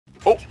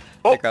Oh,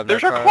 oh,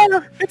 there's our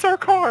car. It's our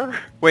car.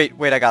 Wait,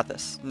 I got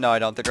this. No, I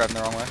don't. They're driving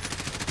the wrong way.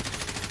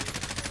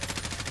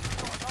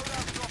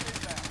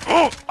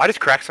 Oh, I just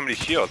cracked somebody's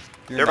shield.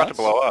 They're about to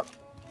blow up.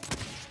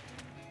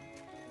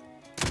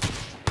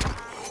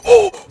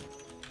 Oh!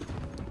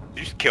 Did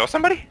you just kill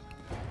somebody?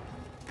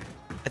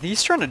 I think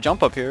he's trying to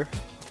jump up here.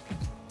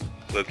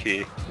 Low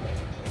key.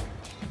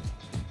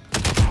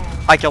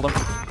 I killed him.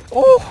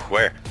 Oh!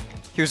 Where?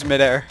 He was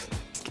midair.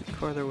 Let's get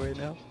farther away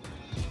now.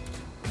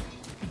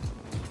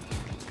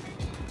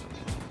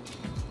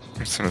 I'm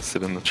just gonna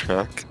sit in the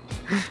truck.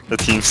 The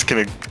team's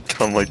gonna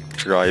come like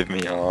drive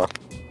me off.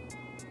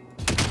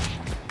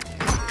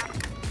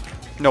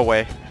 No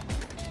way.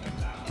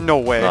 No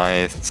way.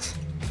 Nice.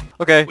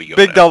 Okay, We go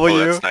big now. W.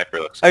 Oh, that sniper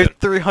looks I have good.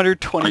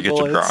 320 I get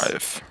bullets. to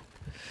drive.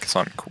 Cause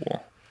I'm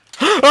cool.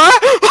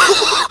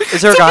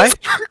 Is there a guy?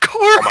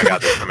 Oh my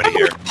god, there's somebody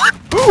here.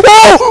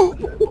 Whoa!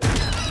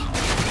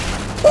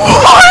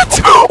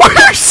 What? Are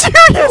you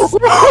serious? Are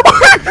you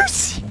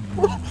serious?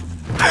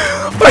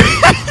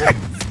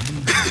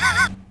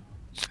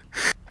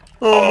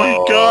 Oh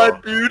my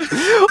god, dude.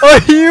 Are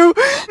you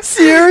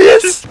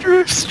serious? Just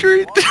drove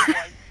straight through.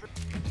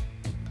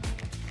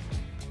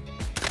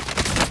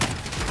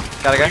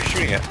 Got a Who are guy? you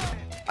shooting at?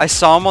 I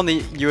saw him on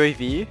the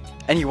UAV,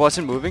 and he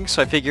wasn't moving,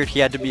 so I figured he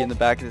had to be in the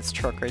back of this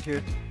truck right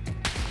here.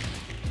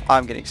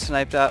 I'm getting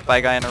sniped at by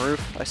a guy on a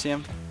roof. I see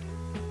him.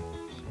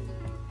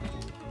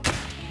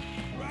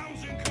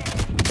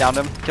 Downed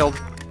him.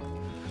 Killed.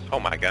 Oh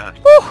my god.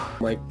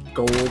 My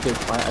gold is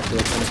I feel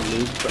like kind of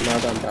moved, but now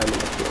that I'm diamond,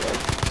 I feel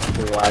like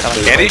the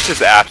last day, Andy's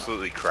just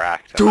absolutely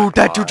cracked. Dude,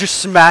 that dude just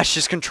smashed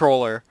his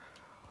controller.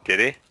 Did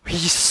he? He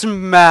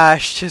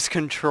smashed his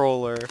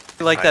controller.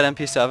 I like that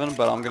MP7,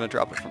 but I'm gonna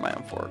drop it for my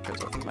M4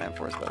 because I think my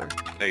M4 is better.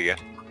 There you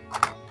go.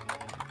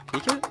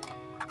 Peek it?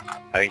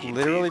 I think he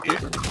Literally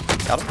peeked peek you.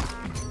 it? Got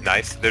him?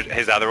 Nice.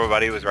 His other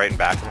buddy was right in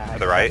back to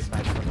the right.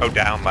 Oh,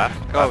 down left.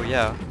 Oh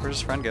yeah. Where's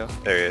his friend go?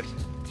 There he is.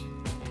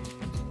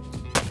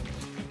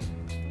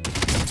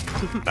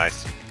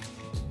 Nice.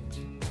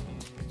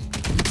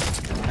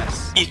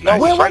 Nice. He's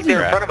nice. where Right was there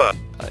he in front of us.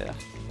 Oh yeah.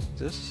 Is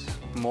this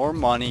more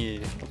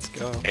money? Let's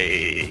go.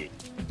 Hey.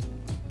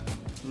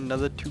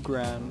 Another 2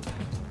 grand.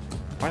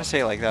 Why did I say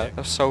it like that?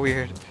 That was so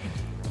weird.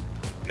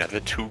 Another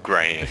 2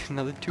 grand.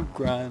 Another 2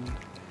 grand.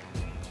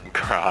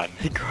 God.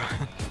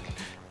 Grand.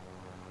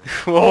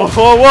 Whoa,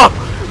 whoa, whoa!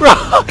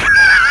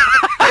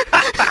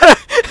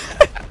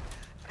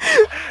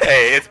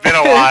 Hey, it's been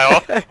a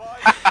while.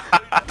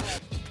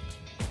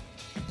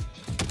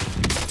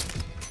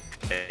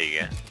 There you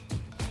go.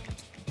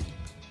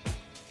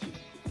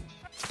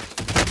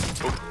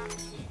 Oop.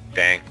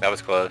 Dang, that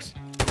was close.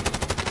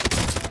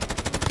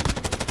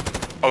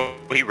 Oh,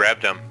 he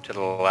revved him to the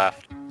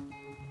left.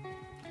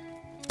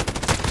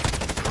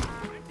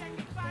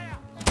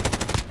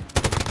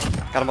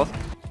 Got them both.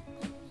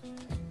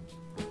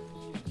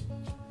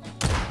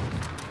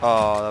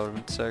 Oh, that would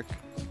have been sick.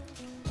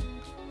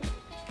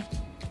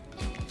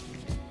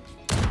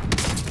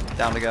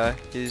 Down the guy.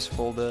 He's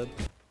full dead.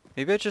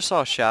 Maybe I just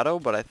saw a shadow,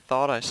 but I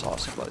thought I saw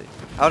somebody.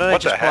 How did I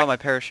What the just pull out heck? my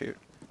parachute?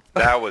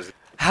 That was...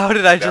 How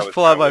did I That just was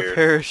pull out kinda my weird.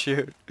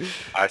 parachute?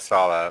 I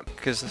saw that.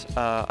 Because,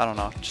 I don't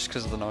know. Just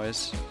because of the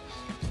noise.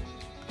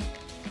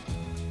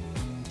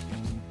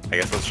 I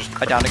guess let's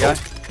just... I downed a guy.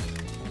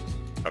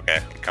 Okay,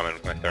 I'm coming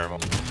with my thermal.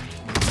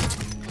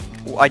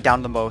 Ooh, I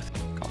downed them both.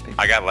 Copy.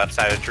 I got left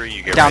side of the tree,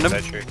 you get Downed right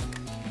him. side of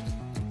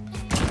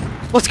the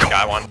tree. Let's go!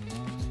 Got one.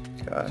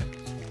 guy.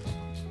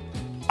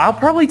 I'll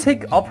probably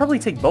take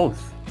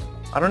both.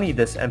 I don't need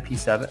this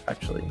MP7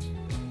 actually.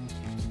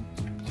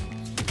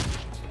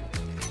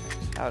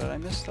 How did I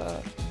miss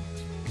that?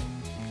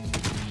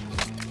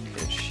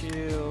 Good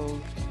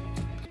shield.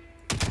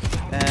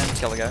 And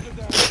kill the guy.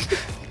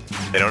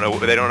 They don't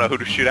know who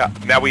to shoot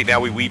at. Now we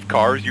weave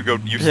cars. You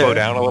slow Yeah.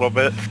 down a little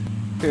bit.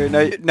 Here,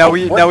 now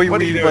we what are you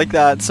weave doing? like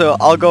that. So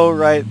I'll go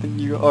right, then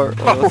you or.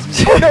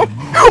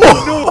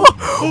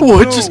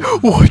 What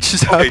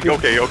just happened?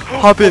 Okay.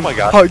 Hop in. Oh my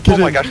gosh. Get Oh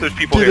my in. gosh, there's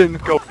people Get here. in.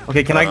 Go.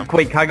 Okay, can I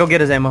wait? Can I go get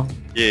his ammo?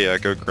 Yeah,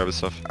 go grab his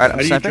stuff. Alright,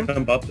 I'm sniping.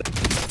 jump up there?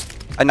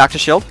 I knocked a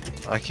shield.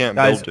 I can't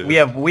Guys, build, we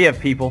dude. have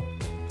people.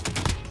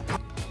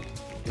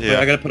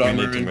 Yeah, I gotta put we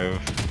armor need to in.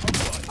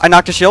 move. I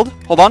knocked a shield.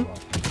 Hold on.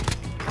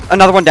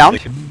 Another one down.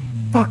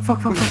 Fuck.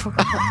 I'm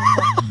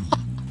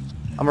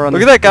gonna run.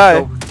 Look this- at that guy.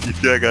 You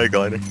see that guy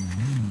gliding?